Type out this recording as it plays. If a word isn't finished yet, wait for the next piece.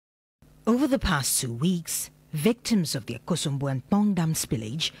Over the past 2 weeks, victims of the Akosombo Dam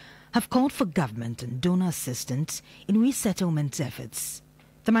spillage have called for government and donor assistance in resettlement efforts.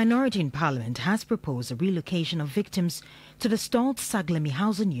 The minority in Parliament has proposed a relocation of victims to the stalled Saglemi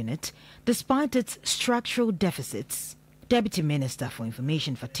housing unit despite its structural deficits. Deputy Minister for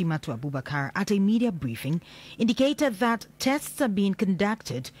Information Fatimatu Abubakar at a media briefing indicated that tests are being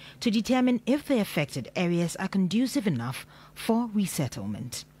conducted to determine if the affected areas are conducive enough for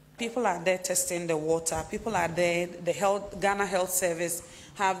resettlement. People are there testing the water. People are there. The Ghana Health Service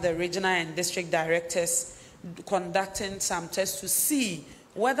have the regional and district directors conducting some tests to see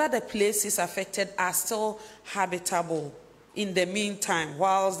whether the places affected are still habitable in the meantime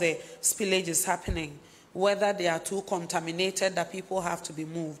whilst the spillage is happening, whether they are too contaminated that people have to be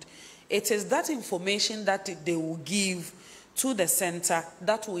moved. It is that information that they will give to the center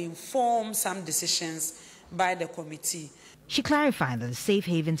that will inform some decisions by the committee. She clarified that the safe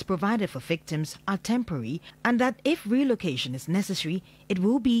havens provided for victims are temporary and that if relocation is necessary, it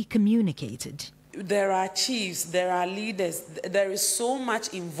will be communicated. There are chiefs, there are leaders, there is so much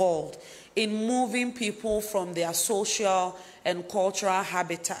involved in moving people from their social and cultural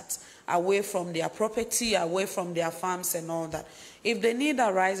habitat, away from their property, away from their farms and all that. If the need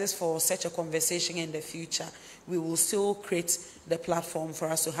arises for such a conversation in the future, we will still create the platform for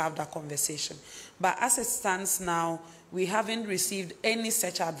us to have that conversation. But as it stands now, we haven't received any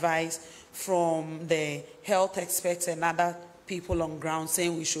such advice from the health experts and other people on ground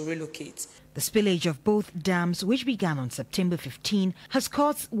saying we should relocate. The spillage of both dams, which began on September 15, has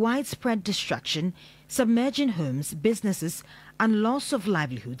caused widespread destruction, submerging homes, businesses, and loss of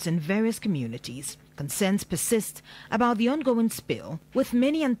livelihoods in various communities. Concerns persist about the ongoing spill, with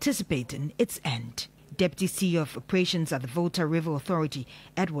many anticipating its end. Deputy CEO of Operations at the Volta River Authority,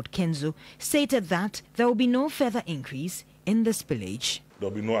 Edward Kenzo, stated that there will be no further increase in the spillage. There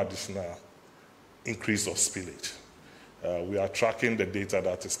will be no additional increase of spillage. We are tracking the data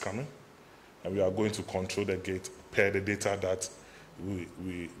that is coming, and we are going to control the gate per the data that we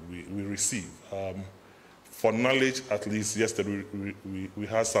receive. For knowledge, at least yesterday we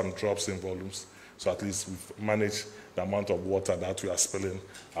had some drops in volumes, so at least we've managed the amount of water that we are spilling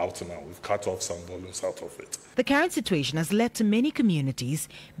out now. We've cut off some volumes out of it. The current situation has led to many communities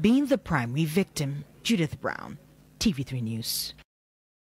being the primary victim. Judith Brown, TV3 News.